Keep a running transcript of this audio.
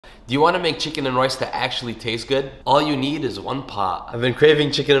Do you want to make chicken and rice that actually taste good? All you need is one pot. I've been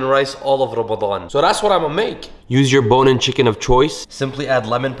craving chicken and rice all of Ramadan, so that's what I'm gonna make. Use your bone-in chicken of choice. Simply add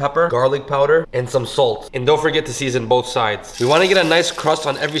lemon pepper, garlic powder, and some salt. And don't forget to season both sides. We want to get a nice crust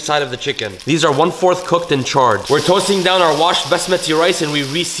on every side of the chicken. These are 1/4 cooked and charred. We're toasting down our washed basmati rice and we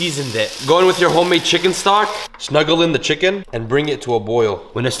re-seasoned it. Go in with your homemade chicken stock, snuggle in the chicken, and bring it to a boil.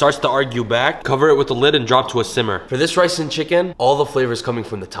 When it starts to argue back, cover it with the lid and drop to a simmer. For this rice and chicken, all the flavors coming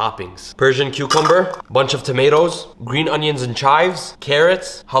from the toppings. Persian cucumber, bunch of tomatoes, green onions and chives,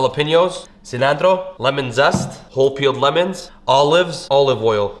 carrots, jalapenos, cilantro, lemon zest, whole peeled lemons, olives, olive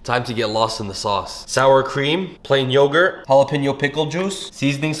oil. Time to get lost in the sauce. Sour cream, plain yogurt, jalapeno pickle juice,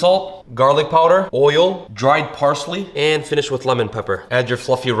 seasoning salt, garlic powder, oil, dried parsley, and finish with lemon pepper. Add your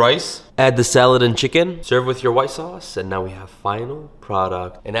fluffy rice, add the salad and chicken, serve with your white sauce, and now we have final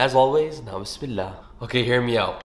product. And as always, now bismillah. Okay, hear me out.